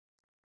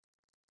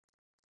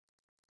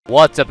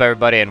What's up,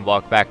 everybody, and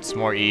welcome back to some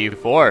more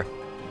EU4.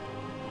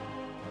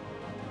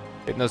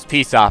 Getting those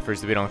peace offers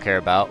that we don't care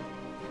about.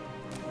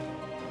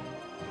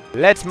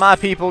 Let my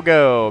people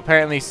go.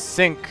 Apparently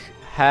Sync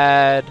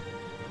had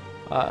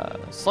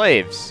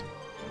slaves.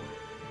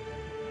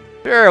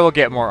 Sure, we'll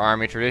get more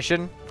army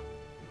tradition.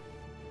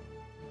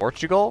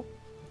 Portugal?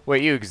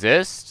 Wait, you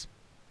exist?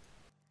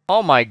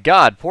 Oh my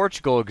god,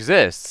 Portugal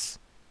exists.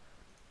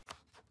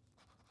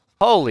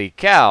 Holy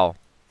cow.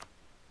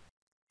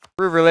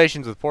 Improve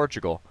relations with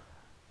Portugal.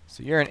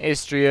 So you're in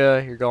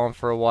Istria, you're going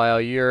for a while.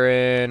 You're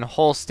in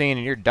Holstein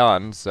and you're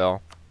done, so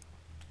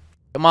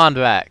come on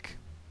back.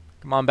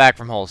 Come on back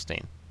from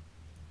Holstein.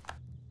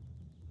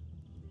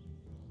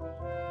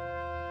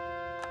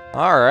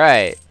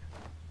 Alright.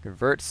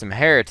 Convert some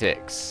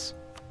heretics.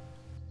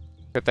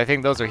 Except I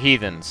think those are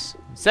heathens.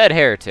 It said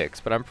heretics,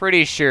 but I'm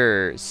pretty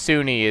sure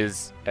Sunni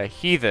is a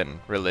heathen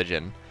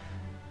religion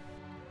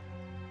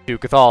to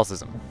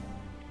Catholicism.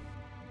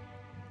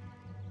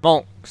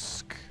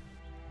 Smolensk.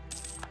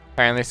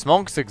 Apparently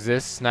Smolensk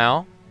exists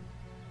now.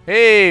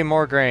 Hey,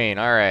 more grain.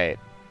 Alright.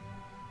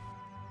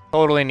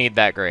 Totally need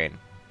that grain.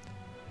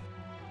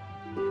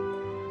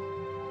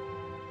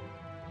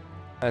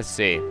 Let's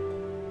see.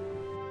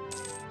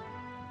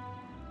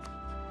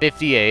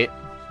 58.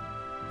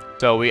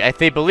 So I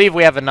believe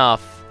we have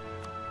enough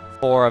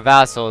for a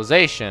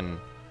vassalization.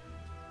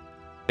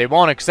 They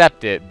won't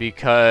accept it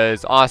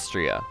because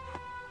Austria.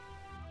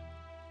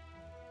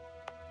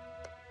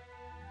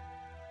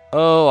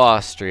 Oh,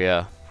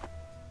 Austria.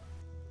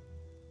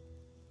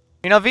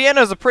 You know,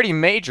 Vienna's a pretty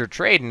major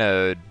trade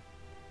node.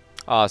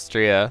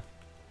 Austria.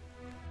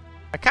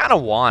 I kind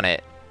of want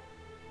it.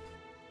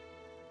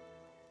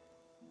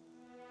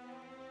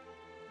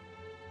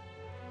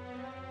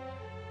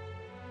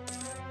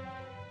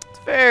 It's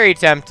very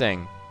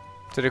tempting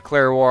to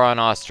declare war on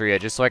Austria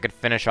just so I could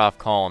finish off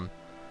Cologne.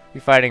 Be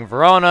fighting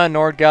Verona,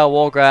 Nordgau,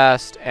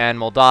 Wolgast, and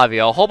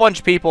Moldavia. A whole bunch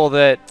of people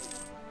that,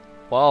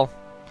 well,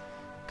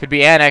 could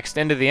be annexed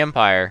into the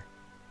empire.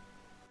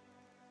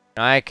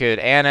 I could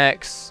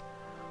annex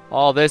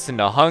all this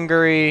into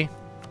Hungary.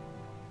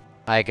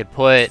 I could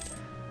put,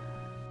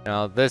 you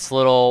know, this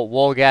little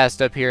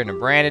Wolgast up here into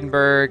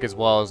Brandenburg, as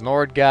well as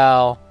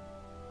Nordgau.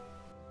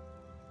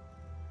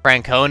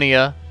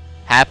 Franconia.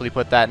 Happily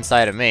put that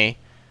inside of me.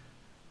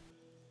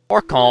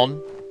 Or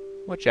Cologne.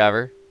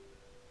 Whichever.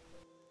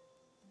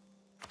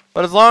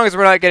 But as long as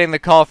we're not getting the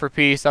call for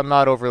peace, I'm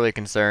not overly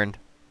concerned.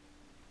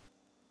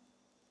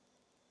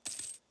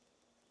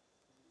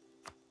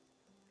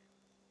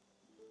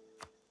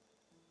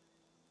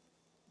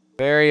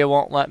 Bavaria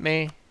won't let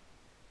me.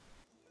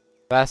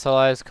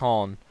 Vassalize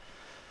Cologne.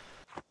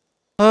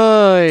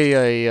 Ay,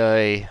 ay,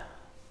 ay.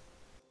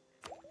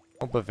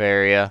 Oh,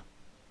 Bavaria.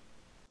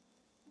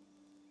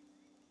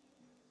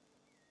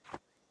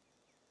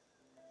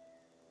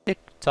 Tick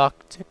tock,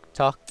 tick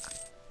tock.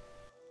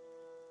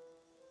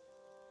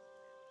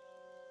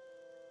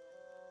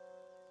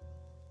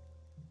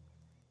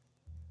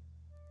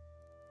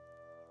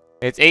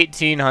 It's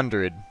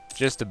 1800.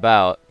 Just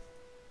about.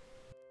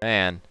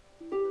 Man.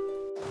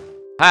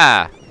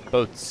 Ha!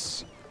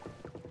 Boats.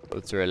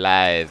 Boats are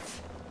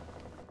alive.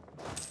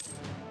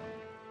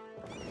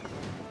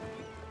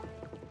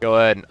 Go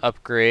ahead and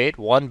upgrade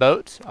one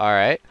boat.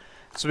 Alright.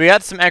 So we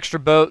got some extra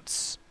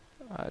boats.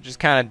 Just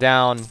kind of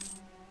down.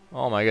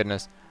 Oh my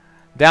goodness.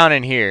 Down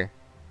in here.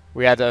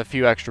 We had a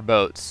few extra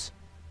boats.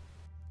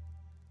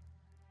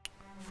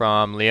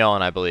 From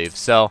Lyon, I believe.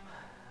 So,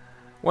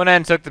 went ahead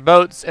and took the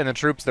boats and the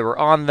troops that were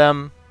on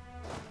them.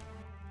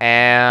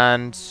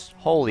 And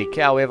holy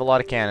cow, we have a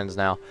lot of cannons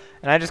now.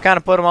 And I just kind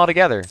of put them all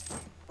together.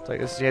 It's like,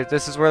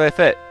 this is where they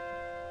fit.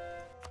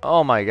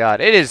 Oh my god,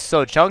 it is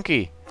so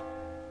chunky.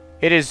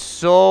 It's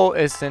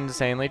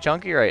insanely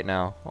chunky right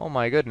now. Oh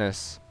my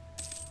goodness.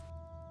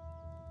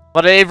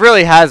 But it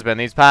really has been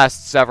these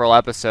past several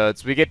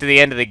episodes. We get to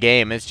the end of the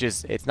game,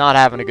 it's not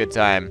having a good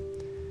time.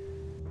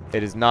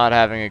 It is not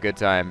having a good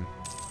time.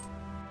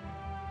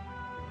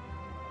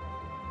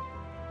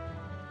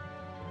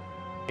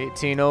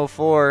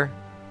 1804.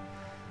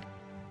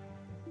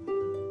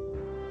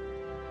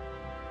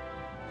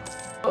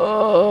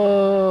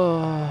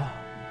 Oh.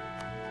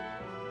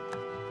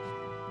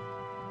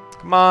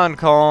 Come on,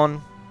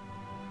 Cologne.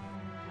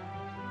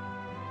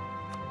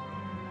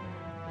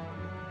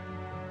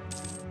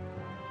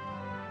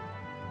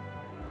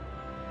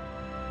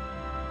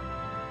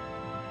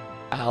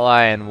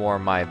 Ally in war,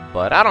 my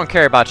butt. I don't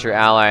care about your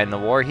ally in the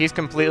war. He's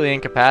completely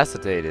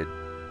incapacitated.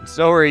 And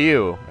so are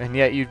you. And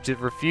yet you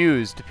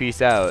refuse to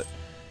peace out.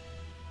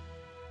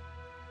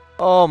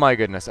 Oh my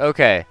goodness.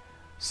 Okay.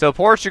 So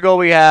Portugal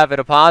we have at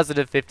a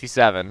positive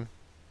 57.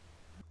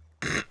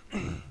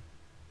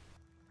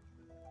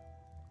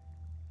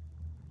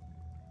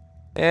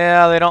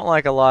 Yeah, they don't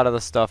like a lot of the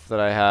stuff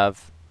that I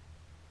have.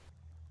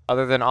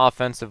 Other than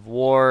offensive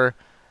war.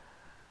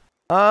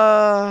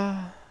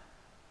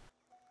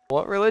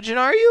 What religion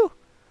are you?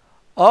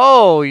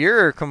 Oh,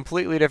 you're a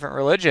completely different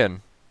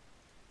religion.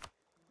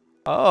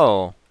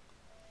 Oh.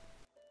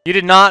 You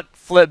did not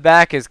flip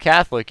back as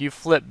Catholic. You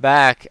flip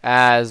back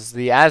as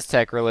the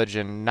Aztec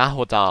religion,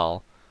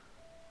 Nahuatl.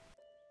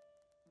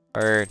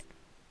 Or...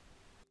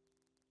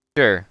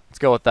 Sure, let's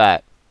go with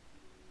that.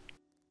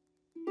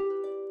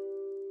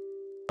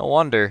 No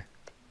wonder.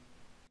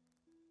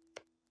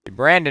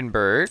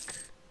 Brandenburg.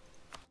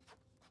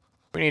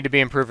 We need to be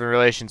improving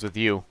relations with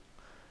you.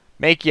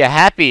 Make you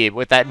happy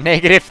with that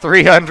negative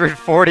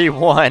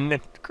 341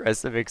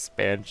 aggressive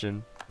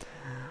expansion.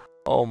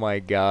 Oh my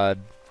god.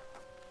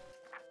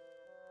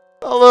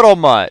 A little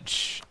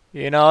much.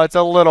 You know, it's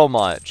a little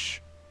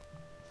much.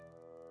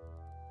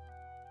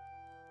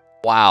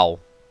 Wow.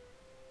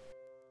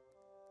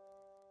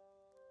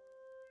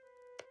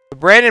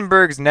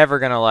 Brandenburg's never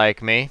gonna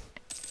like me.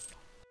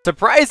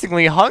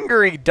 Surprisingly,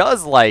 Hungary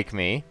does like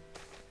me.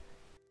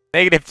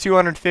 Negative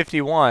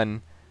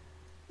 251.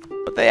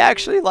 But they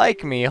actually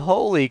like me.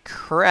 Holy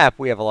crap,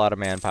 we have a lot of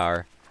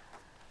manpower.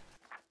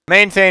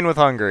 Maintain with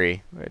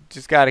Hungary.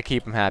 Just gotta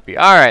keep them happy.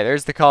 Alright,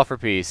 there's the call for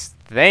peace.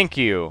 Thank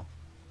you.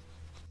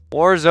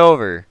 War's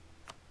over.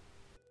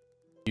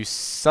 You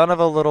son of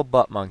a little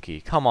butt monkey.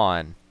 Come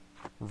on.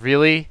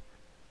 Really?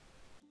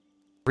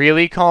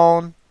 Really,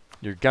 Colne?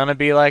 You're gonna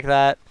be like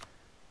that?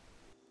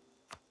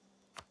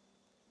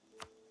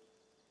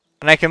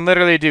 And I can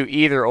literally do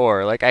either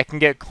or. Like, I can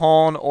get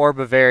Cologne or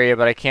Bavaria,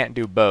 but I can't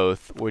do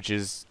both, which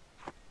is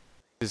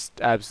just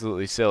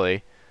absolutely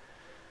silly.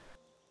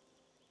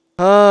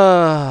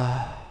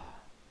 Fine,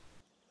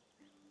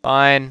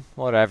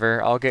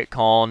 whatever. I'll get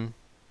Cologne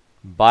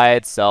by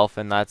itself,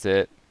 and that's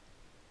it.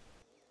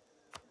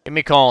 Give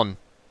me Cologne.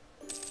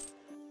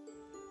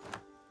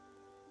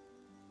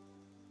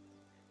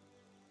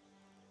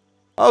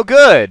 Oh,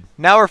 good.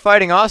 Now we're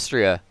fighting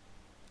Austria.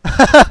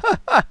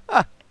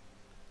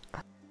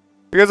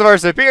 Because of our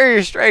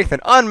superior strength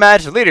and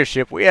unmatched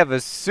leadership, we have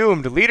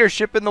assumed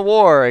leadership in the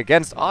war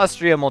against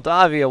Austria,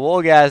 Moldavia,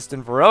 Wolgast,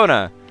 and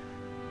Verona.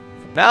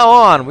 From now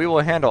on, we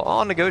will handle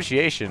all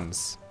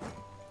negotiations.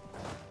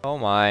 Oh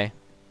my.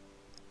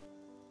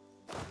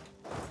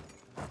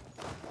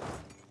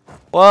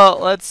 Well,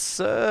 let's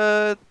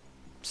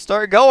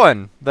start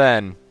going,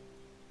 then.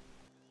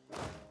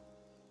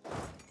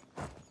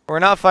 We're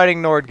not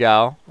fighting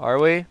Nordgau, are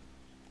we?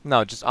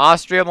 No, just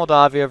Austria,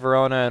 Moldavia,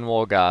 Verona, and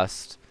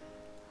Wolgast.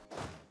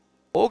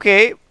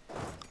 Okay,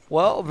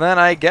 well then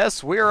I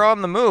guess we're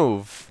on the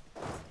move.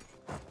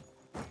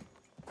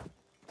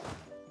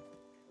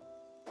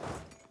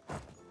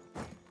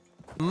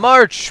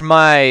 March,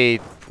 my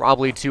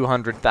probably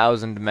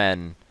 200,000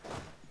 men.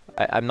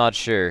 I'm not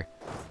sure.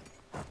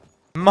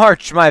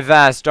 March, my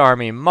vast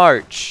army,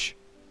 march!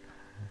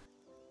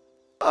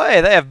 Oh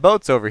hey, they have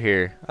boats over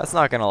here. That's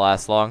not gonna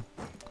last long.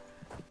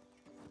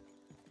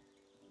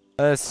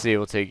 Let's see,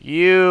 we'll take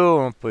you,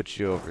 and we'll put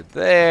you over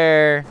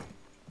there.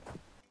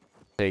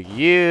 Take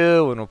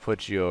you, and we'll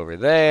put you over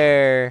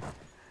there.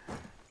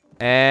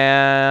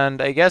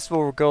 And I guess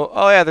we'll go...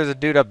 Oh yeah, there's a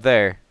dude up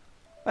there.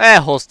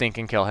 Holstein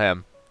can kill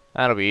him.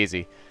 That'll be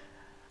easy.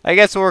 I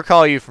guess we'll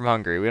recall you from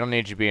Hungary. We don't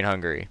need you being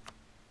Hungary.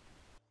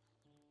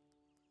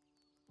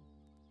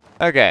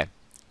 Okay.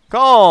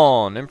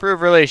 Colne,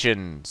 improve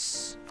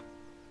relations.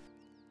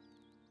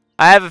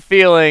 I have a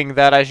feeling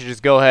that I should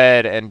just go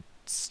ahead and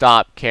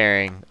stop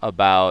caring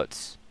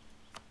about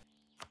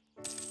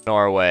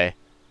Norway.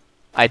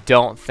 I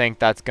don't think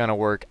that's gonna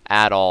work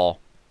at all.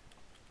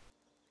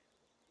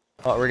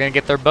 Oh, we're gonna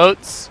get their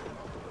boats?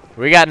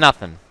 We got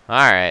nothing.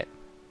 Alright.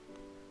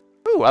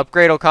 Ooh,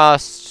 upgrade will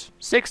cost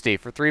 60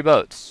 for 3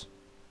 boats.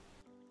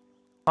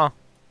 Huh.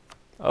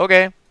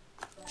 Okay.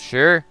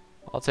 Sure.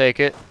 I'll take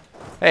it.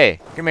 Hey,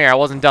 come here. I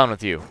wasn't done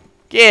with you.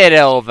 Get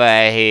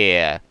over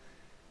here.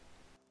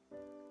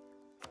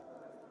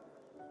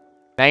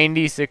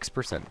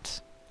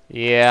 96%.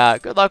 Yeah,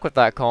 good luck with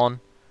that, Colne.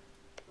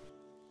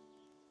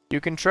 You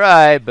can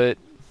try, but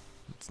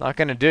it's not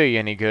gonna do you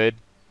any good.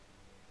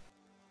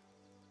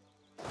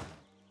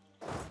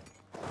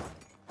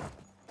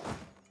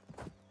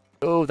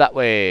 Go that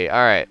way.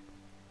 Alright.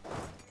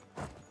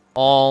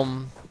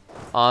 Ulm,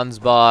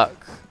 Ansbach,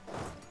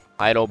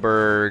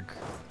 Heidelberg,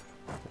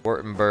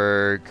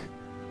 Württemberg,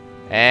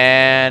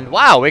 and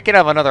wow, we can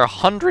have another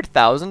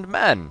 100,000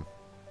 men.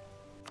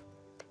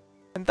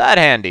 Isn't that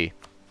handy?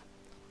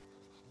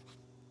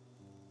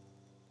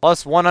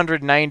 Plus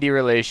 190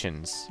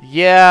 relations.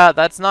 Yeah,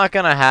 that's not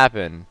gonna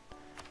happen.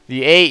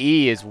 The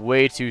AE is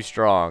way too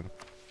strong.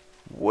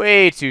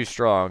 Way too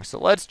strong. So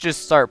let's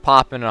just start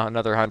popping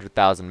another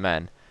 100,000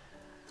 men.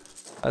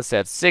 Let's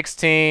say it's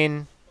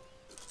 16,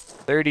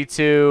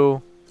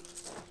 32,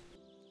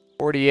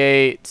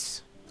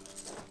 48,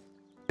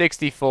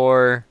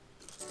 64,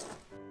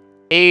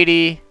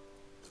 80,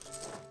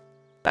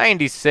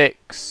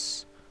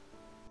 96.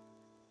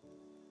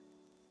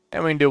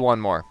 And we can do one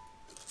more.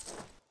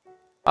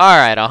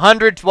 Alright,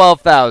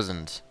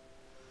 112,000.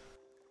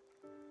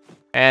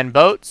 And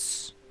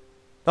boats?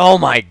 Oh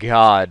my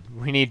god.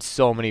 We need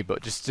so many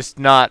boats. Just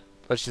not.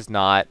 Let's just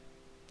not.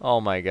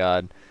 Oh my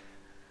god.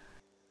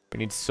 We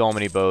need so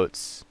many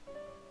boats.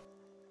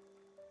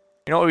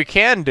 You know what we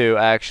can do,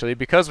 actually?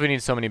 Because we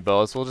need so many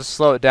boats, we'll just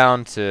slow it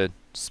down to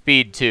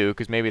speed 2,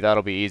 because maybe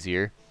that'll be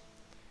easier.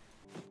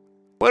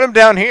 Put him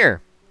down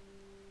here.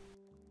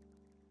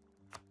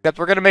 Except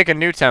we're going to make a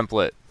new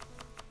template.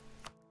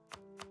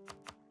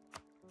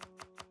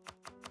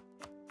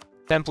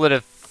 Template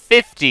of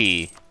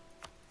 50.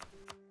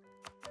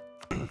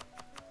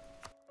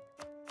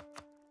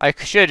 I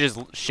should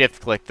just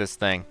shift-click this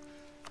thing.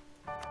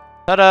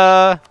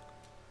 Ta-da!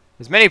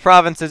 As many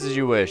provinces as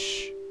you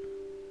wish.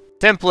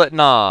 Template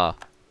nah.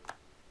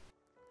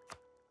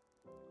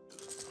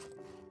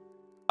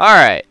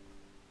 Alright.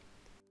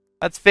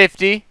 That's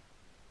 50.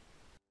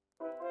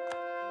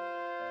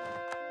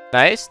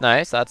 Nice,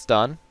 nice. That's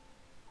done.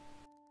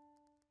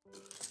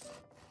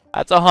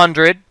 That's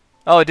 100.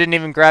 Oh, it didn't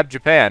even grab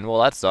Japan. Well,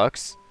 that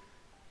sucks.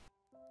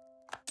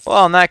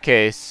 Well, in that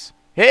case...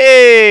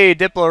 Hey!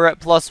 Diplo rep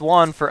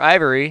 +1 for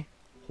Ivory.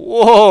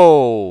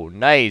 Whoa!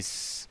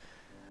 Nice.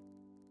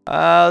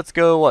 Let's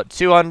go, what?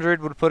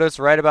 200 would put us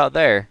right about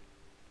there.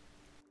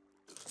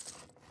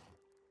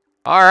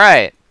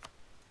 Alright.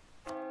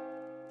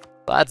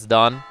 That's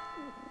done.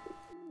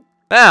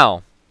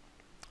 Now,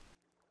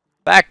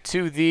 back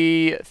to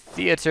the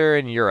theater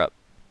in Europe.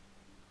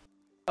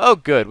 Oh,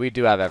 good. We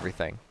do have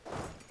everything.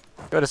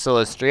 Go to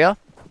Silistria.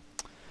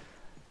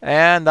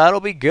 And that'll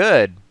be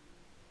good.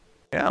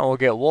 Yeah, we'll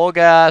get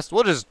Wolgast.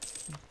 We'll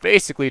just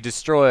basically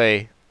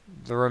destroy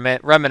the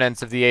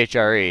remnants of the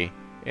HRE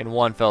in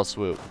one fell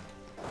swoop.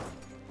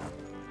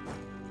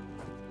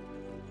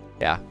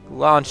 Yeah,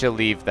 why don't you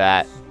leave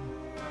that?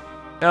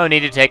 No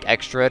need to take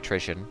extra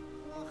attrition.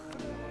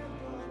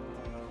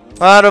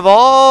 Out of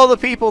all the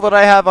people that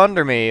I have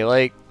under me,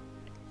 like,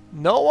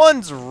 no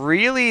one's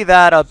really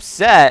that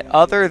upset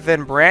other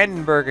than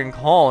Brandenburg and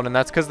Cologne, and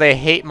that's because they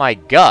hate my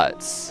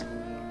guts.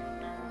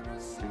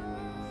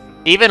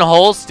 Even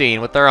Holstein,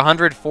 with their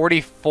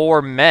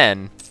 144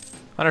 men,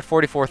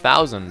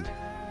 144,000,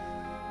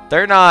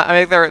 they're not, I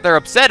mean, they're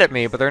upset at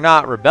me, but they're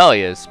not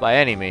rebellious by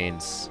any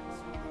means.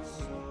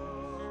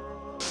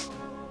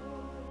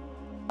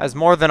 Has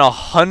more than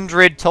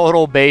 100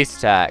 total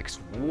base tax.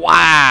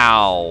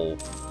 Wow!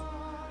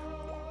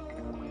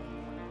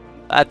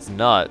 That's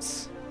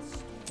nuts.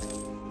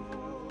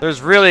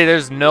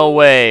 There's no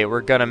way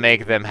we're gonna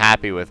make them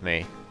happy with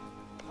me.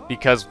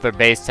 Because their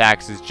base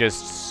tax is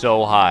just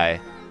so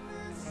high.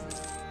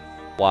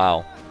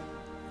 Wow.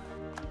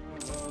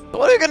 So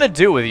what are we gonna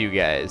do with you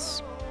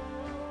guys?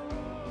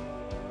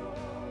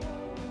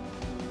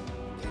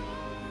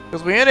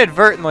 Because we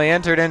inadvertently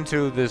entered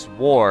into this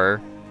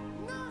war.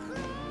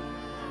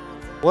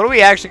 What are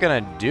we actually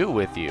gonna do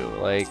with you?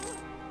 Like,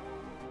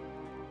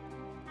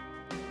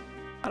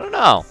 I don't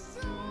know.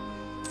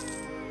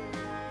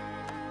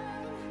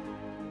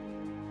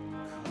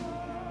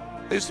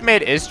 They just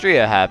made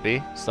Istria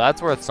happy, so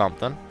that's worth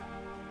something.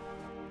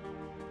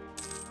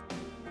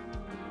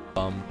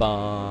 Bum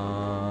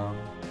bum.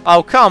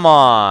 Oh, come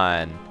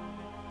on!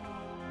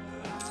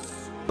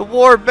 The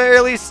war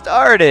barely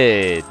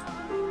started!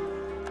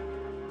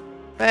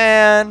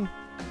 Man.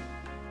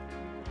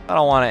 I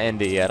don't want to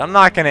end it yet. I'm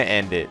not going to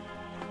end it.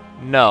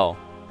 No.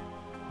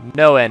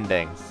 No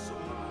ending.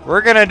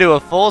 We're going to do a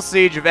full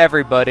siege of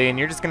everybody, and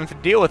you're just going to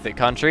have to deal with it,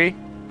 country.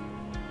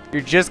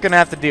 You're just going to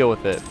have to deal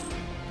with it.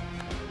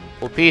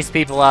 We'll piece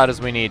people out as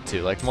we need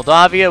to. Like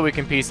Moldavia, we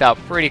can piece out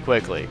pretty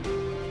quickly.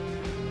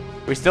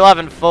 We still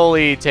haven't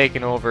fully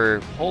taken over...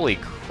 Holy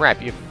crap.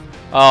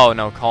 Oh,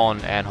 no.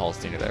 Colin and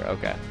Holstein are there.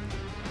 Okay.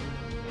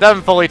 Still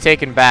haven't fully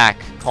taken back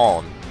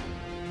Colin.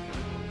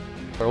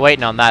 We're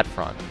waiting on that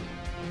front.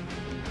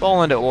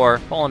 Poland at war.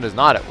 Poland is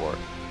not at war.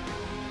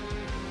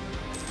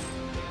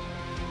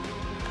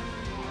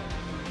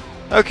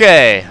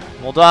 Okay.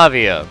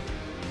 Moldavia.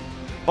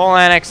 Full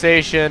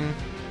annexation.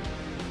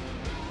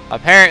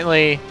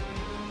 Apparently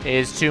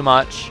is too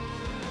much.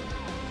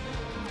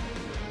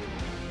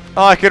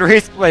 Oh, I could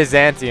replay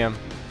Byzantium.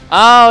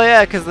 Oh,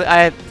 yeah, because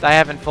I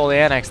haven't fully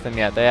annexed them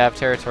yet. They have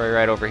territory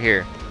right over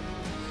here.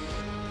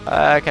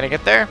 Can I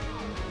get there?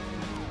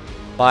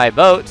 By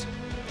boat.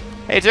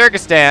 Hey,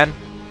 Turkestan.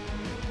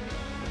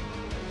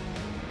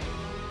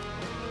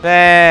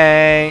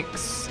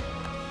 Thanks.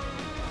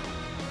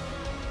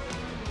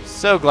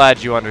 So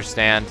glad you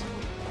understand.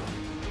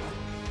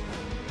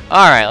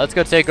 Alright, let's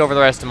go take over the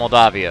rest of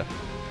Moldavia.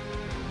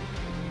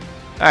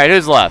 Alright,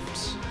 who's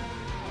left?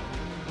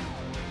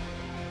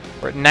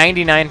 We're at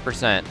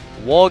 99%.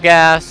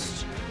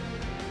 Wolgast.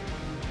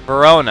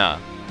 Verona.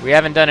 We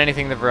haven't done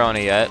anything to Verona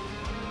yet.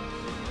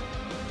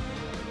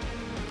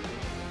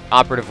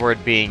 Operative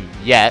word being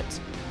yet.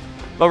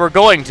 But we're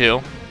going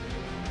to.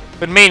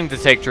 Been meaning to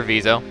take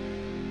Treviso.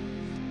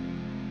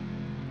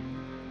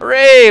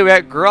 Hooray! We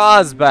got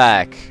Graz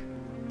back.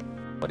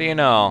 What do you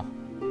know?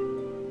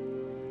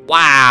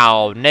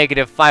 Wow!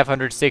 Negative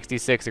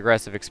 566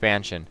 aggressive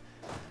expansion.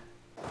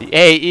 The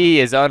AE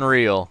is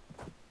unreal.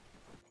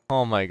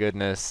 Oh my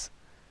goodness.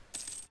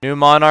 New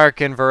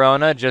monarch in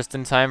Verona just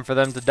in time for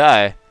them to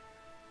die.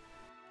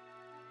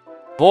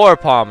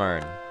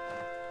 Vorpommern.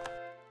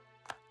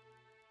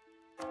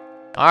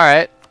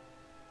 Alright.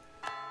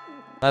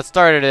 That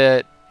started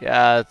it.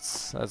 Yeah,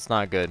 that's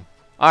not good.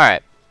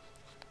 Alright.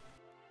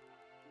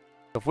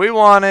 If we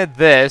wanted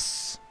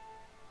this,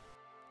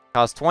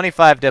 cost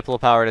 25 Diplo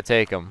power to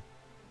take them.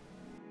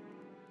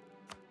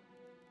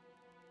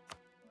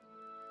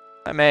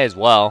 I may as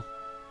well.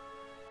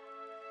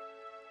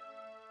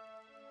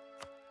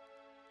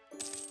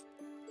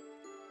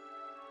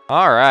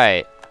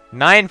 Alright.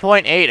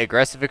 9.8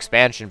 aggressive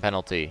expansion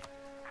penalty.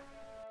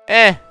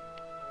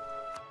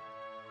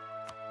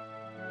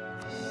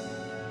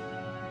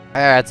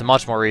 That's a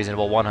much more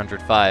reasonable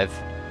 105.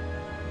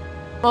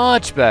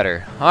 Much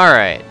better.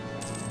 Alright.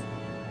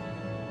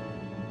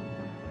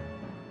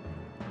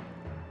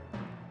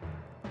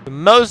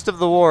 Most of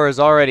the war is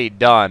already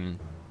done.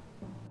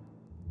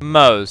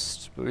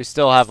 Most. But we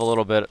still have a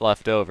little bit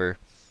left over.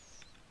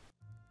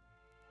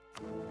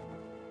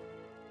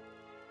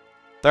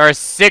 There are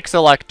 6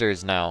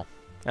 electors now.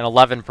 And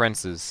 11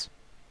 princes.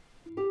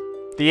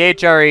 The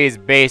HRE is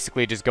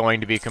basically just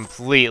going to be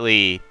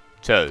completely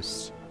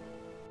toast.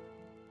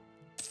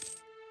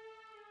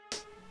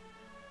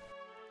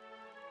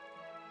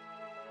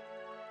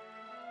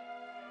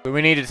 So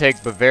we need to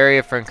take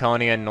Bavaria,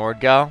 Franconia, and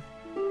Nordgau.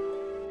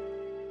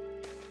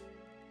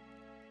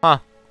 Huh.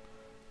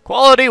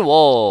 Quality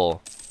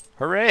wool.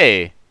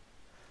 Hooray.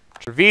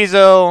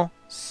 Treviso,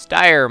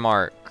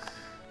 Steiermark.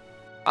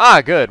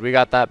 Ah, good. We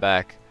got that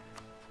back.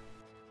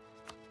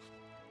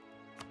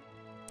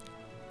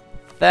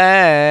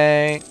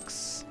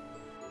 Thanks.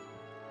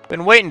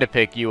 Been waiting to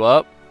pick you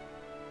up.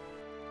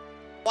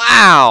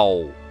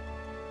 Wow.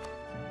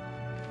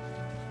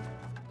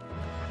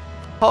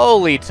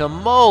 Holy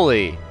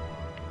tamale.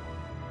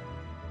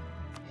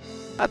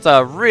 That's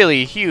a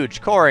really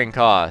huge coring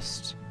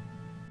cost.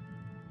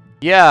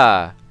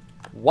 Yeah.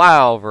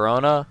 Wow,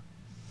 Verona.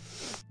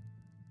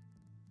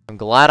 I'm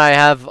glad I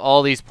have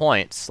all these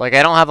points. Like,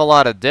 I don't have a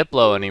lot of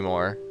Diplo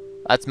anymore.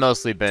 That's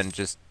mostly been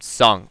just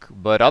sunk.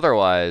 But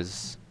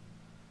otherwise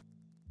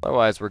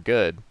we're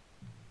good.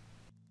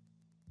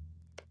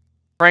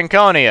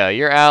 Franconia,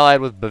 you're allied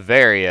with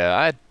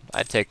Bavaria.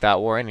 I'd take that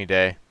war any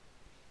day.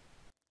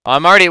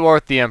 I'm already at war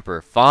with the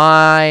Emperor.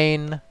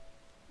 Fine.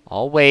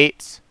 I'll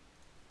wait.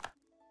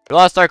 We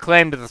lost our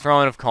claim to the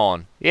throne of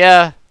Cologne.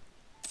 Yeah.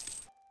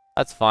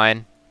 That's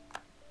fine.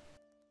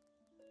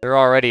 They're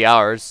already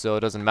ours, so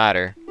it doesn't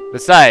matter.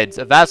 Besides,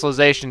 a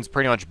vassalization's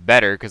pretty much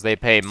better because they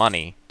pay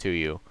money to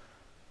you.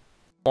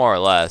 More or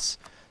less.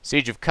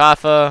 Siege of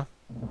Kaffa.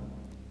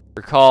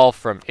 Recall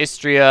from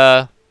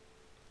Istria.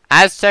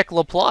 Aztec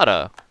La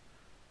Plata.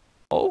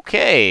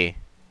 Okay.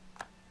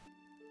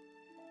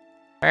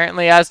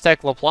 Apparently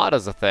Aztec La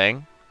Plata's a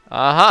thing.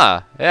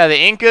 Uh-huh. Yeah, the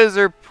Incas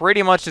are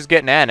pretty much just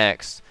getting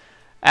annexed.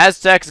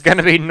 Aztec's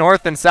gonna be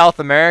North and South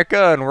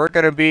America, and we're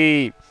gonna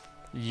be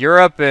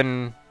Europe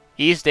and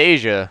East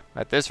Asia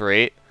at this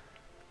rate.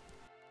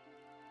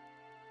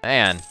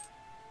 Man.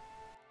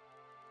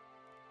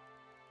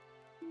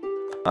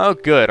 Oh,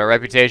 good. Our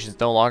reputation's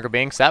no longer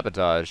being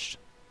sabotaged.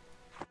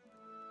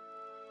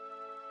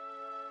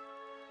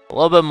 A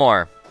little bit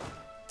more.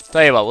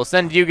 Tell you what, we'll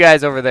send you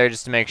guys over there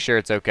just to make sure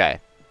it's okay.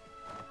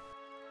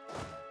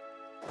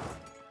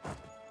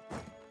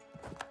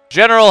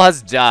 General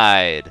has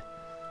died.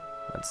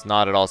 That's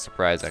not at all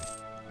surprising.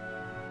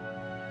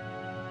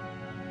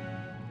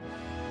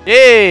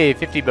 Yay!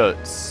 50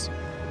 boats.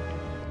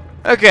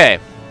 Okay.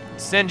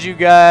 Send you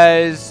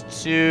guys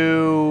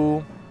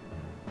to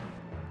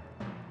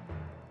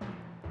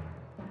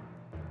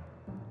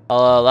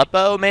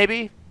Aleppo,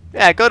 maybe?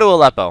 Yeah, go to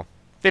Aleppo.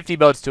 50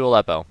 boats to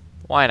Aleppo.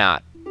 Why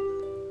not?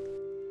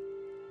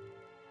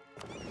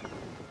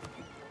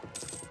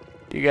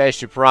 You guys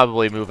should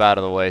probably move out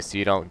of the way so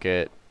you don't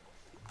get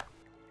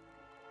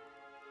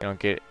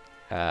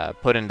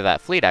put into that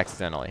fleet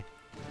accidentally.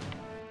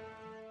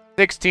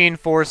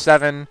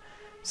 1647,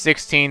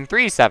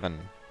 1637.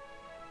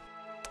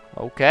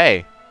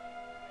 Okay.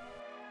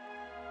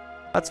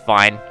 That's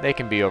fine. They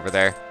can be over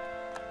there.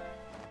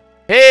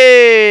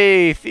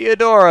 Hey,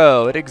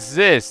 Theodoro, it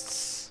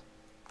exists.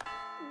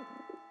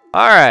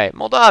 Alright,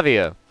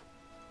 Moldavia.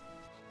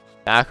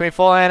 Now can we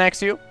full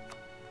annex you?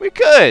 We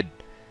could.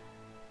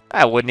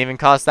 That wouldn't even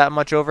cost that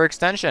much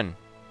overextension.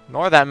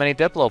 Nor that many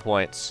Diplo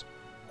points.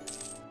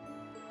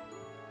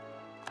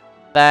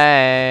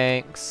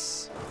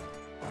 Thanks.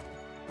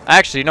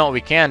 Actually, you know what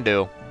we can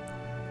do?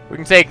 We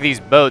can take these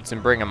boats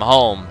and bring them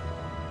home.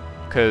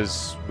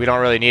 Because we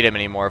don't really need them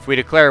anymore. If we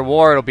declare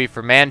war, it'll be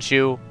for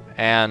Manchu.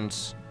 And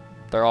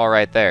they're all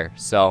right there.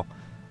 So,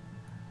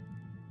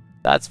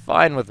 that's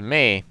fine with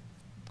me.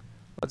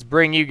 Let's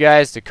bring you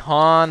guys to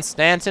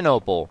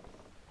Constantinople.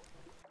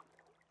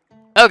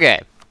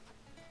 Okay.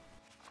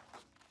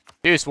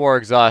 Reduce war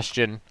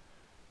exhaustion.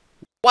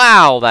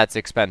 Wow, that's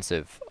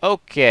expensive.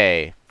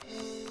 Okay.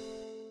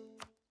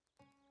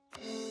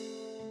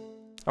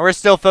 We're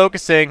still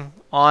focusing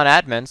on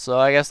admin, so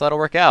I guess that'll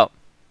work out.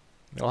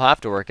 It'll have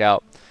to work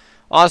out.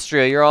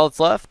 Austria, you're all that's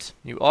left?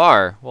 You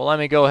are. Well, let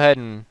me go ahead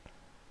and...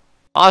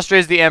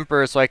 Austria's the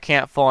emperor, so I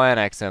can't full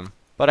annex him.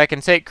 But I can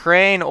take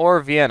Crane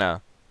or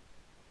Vienna.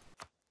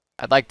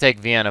 I'd like to take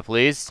Vienna,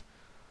 please.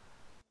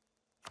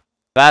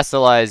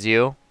 Vassalize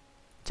you.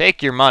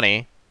 Take your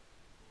money.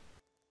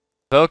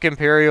 Evoke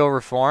Imperial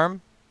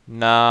Reform?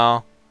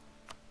 No.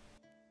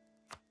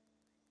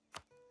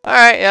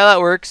 Alright, yeah,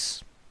 that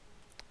works.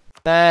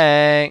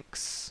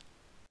 Thanks.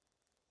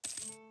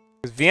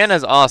 Because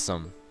Vienna's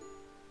awesome.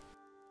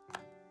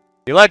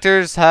 The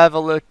electors have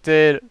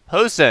elected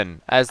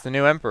Hosen as the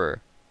new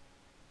emperor.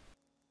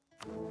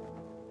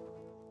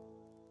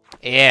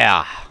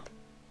 Yeah.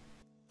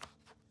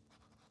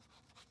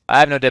 I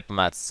have no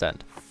diplomats to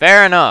send.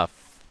 Fair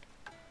enough.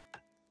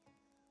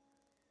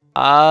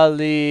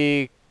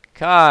 Alicante.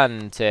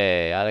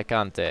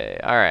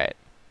 Alright.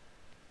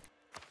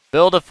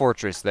 Build a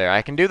fortress there.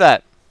 I can do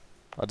that.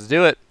 Let's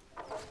do it.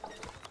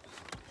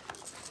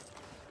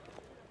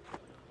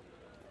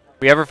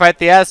 If we ever fight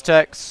the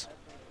Aztecs,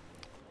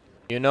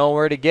 you know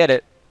where to get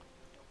it.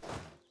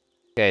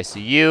 Okay, so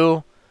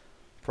you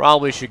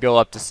probably should go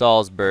up to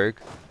Salzburg.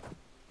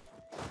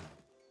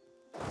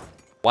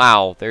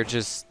 Wow, they're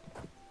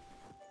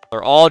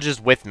all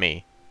just with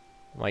me.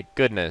 My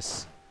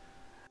goodness.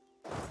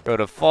 Go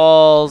to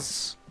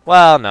Falls.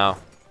 Well, no.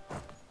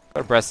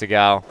 Go to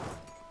Bresegau.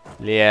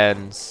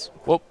 Lienz.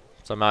 Whoop.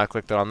 Somehow I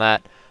clicked on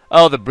that.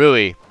 Oh, the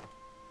Brui.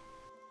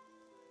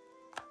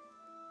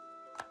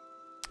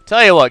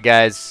 Tell you what,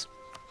 guys.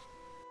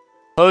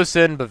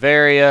 Posen,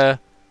 Bavaria.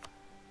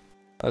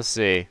 Let's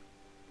see.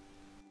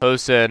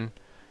 Posen.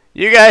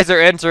 You guys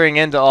are entering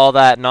into all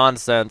that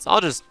nonsense.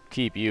 I'll just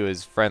keep you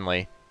as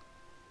friendly.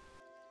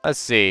 Let's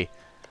see.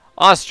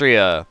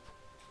 Austria.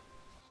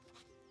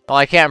 Well,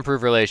 I can't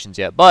improve relations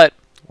yet, but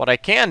what I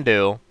can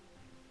do...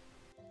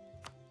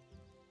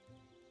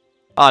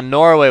 Ah,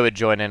 Norway would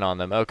join in on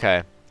them.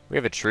 Okay. We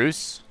have a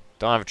truce.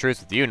 Don't have a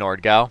truce with you,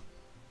 Nordgau.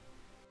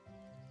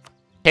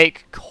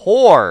 Take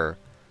core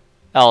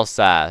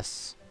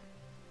Alsace.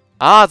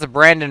 Ah, it's a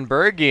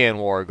Brandenburgian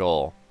war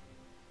goal.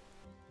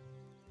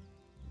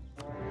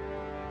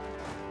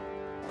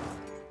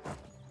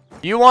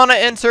 You want to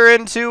enter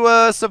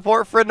into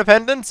support for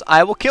independence?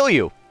 I will kill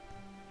you.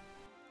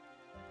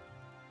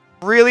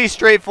 Really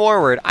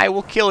straightforward. I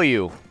will kill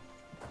you.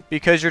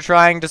 Because you're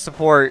trying to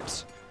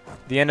support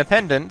the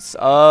independence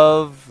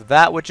of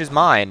that which is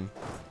mine.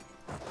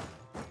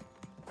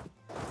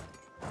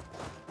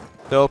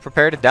 So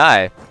prepare to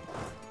die.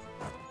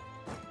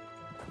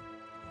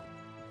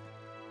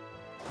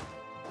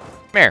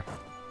 Come here.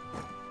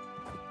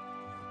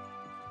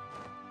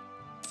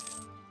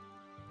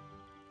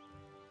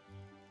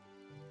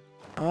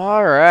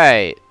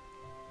 Alright.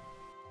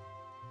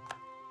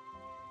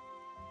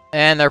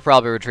 And they're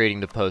probably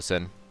retreating to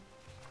Posen.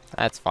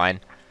 That's fine.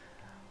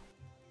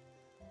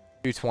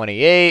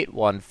 228,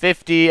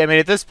 150. I mean,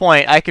 at this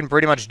point, I can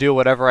pretty much do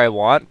whatever I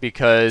want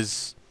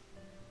because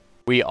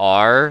we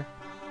are,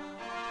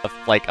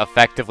 like,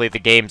 effectively the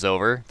game's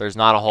over. There's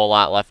not a whole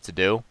lot left to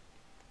do.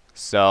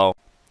 So,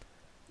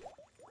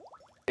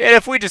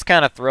 if we just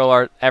kind of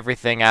throw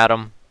everything at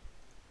them.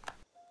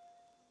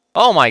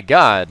 Oh my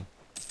god.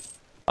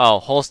 Oh,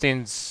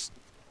 Holstein's...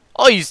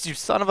 Oh, you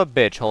son of a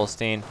bitch,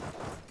 Holstein.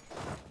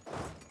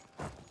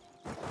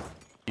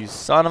 You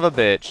son of a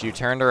bitch. You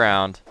turned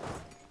around.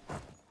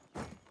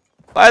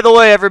 By the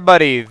way,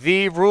 everybody,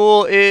 the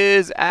rule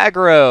is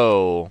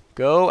aggro.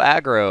 Go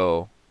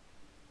aggro.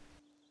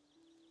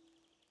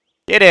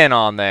 Get in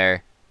on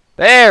there.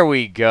 There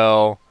we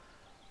go.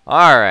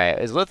 Alright,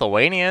 is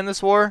Lithuania in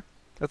this war?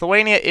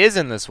 Lithuania is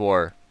in this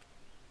war.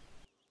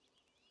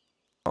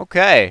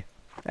 Okay.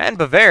 And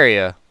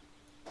Bavaria.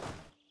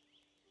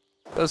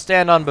 Go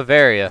stand on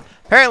Bavaria.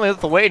 Apparently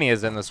Lithuania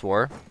is in this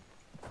war.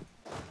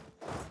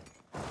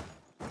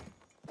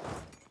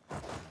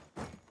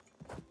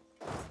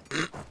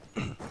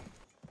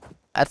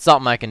 That's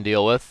something I can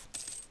deal with.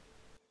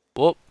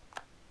 Whoop.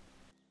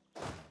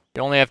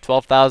 You only have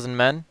 12,000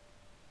 men?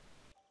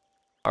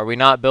 Are we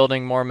not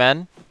building more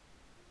men?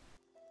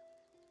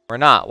 We're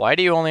not. Why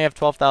do you only have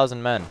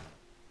 12,000 men?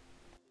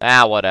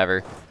 Ah,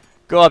 whatever.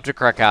 Go up to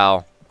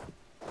Krakow.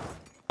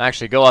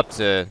 Actually, go up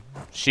to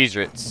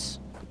Schizritz.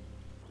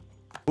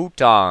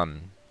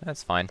 Bhutan.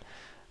 That's fine.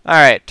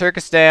 Alright,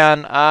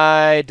 Turkestan.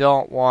 I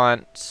don't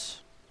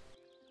want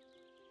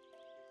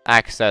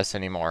access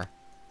anymore.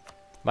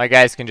 My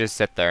guys can just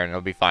sit there and it'll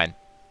be fine.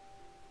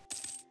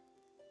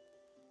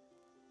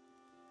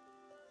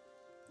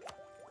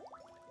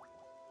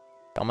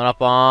 Coming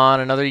up on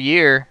another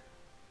year.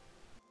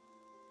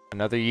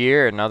 Another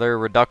year, another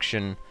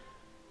reduction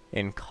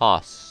in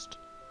cost.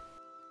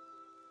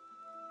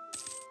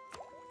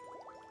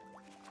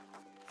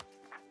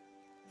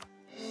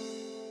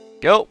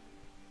 Go.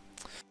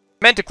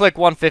 Meant to click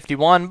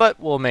 151,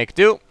 but we'll make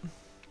do.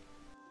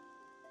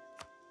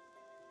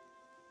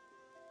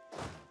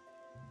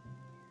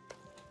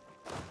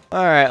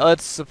 Alright,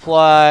 let's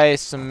supply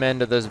some men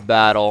to this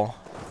battle.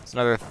 It's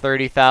another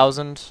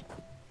 30,000.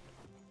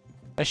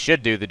 I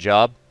should do the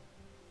job.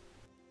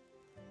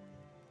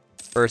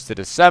 1st of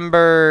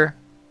December.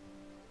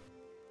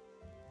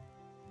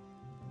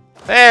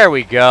 There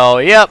we go.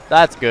 Yep,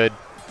 that's good.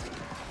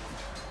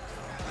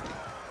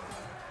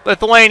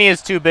 Lithuania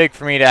is too big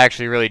for me to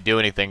actually really do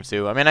anything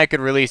to. I mean, I could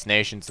release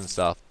nations and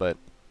stuff, but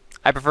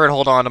I prefer to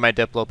hold on to my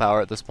Diplo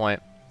power at this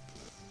point.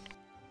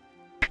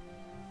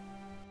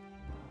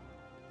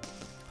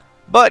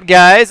 But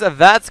guys,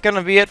 that's going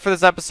to be it for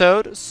this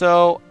episode.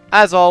 So,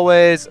 as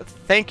always,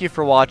 thank you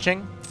for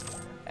watching.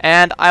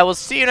 And I will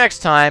see you next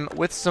time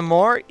with some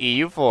more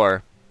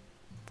EU4.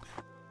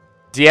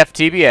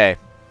 DFTBA.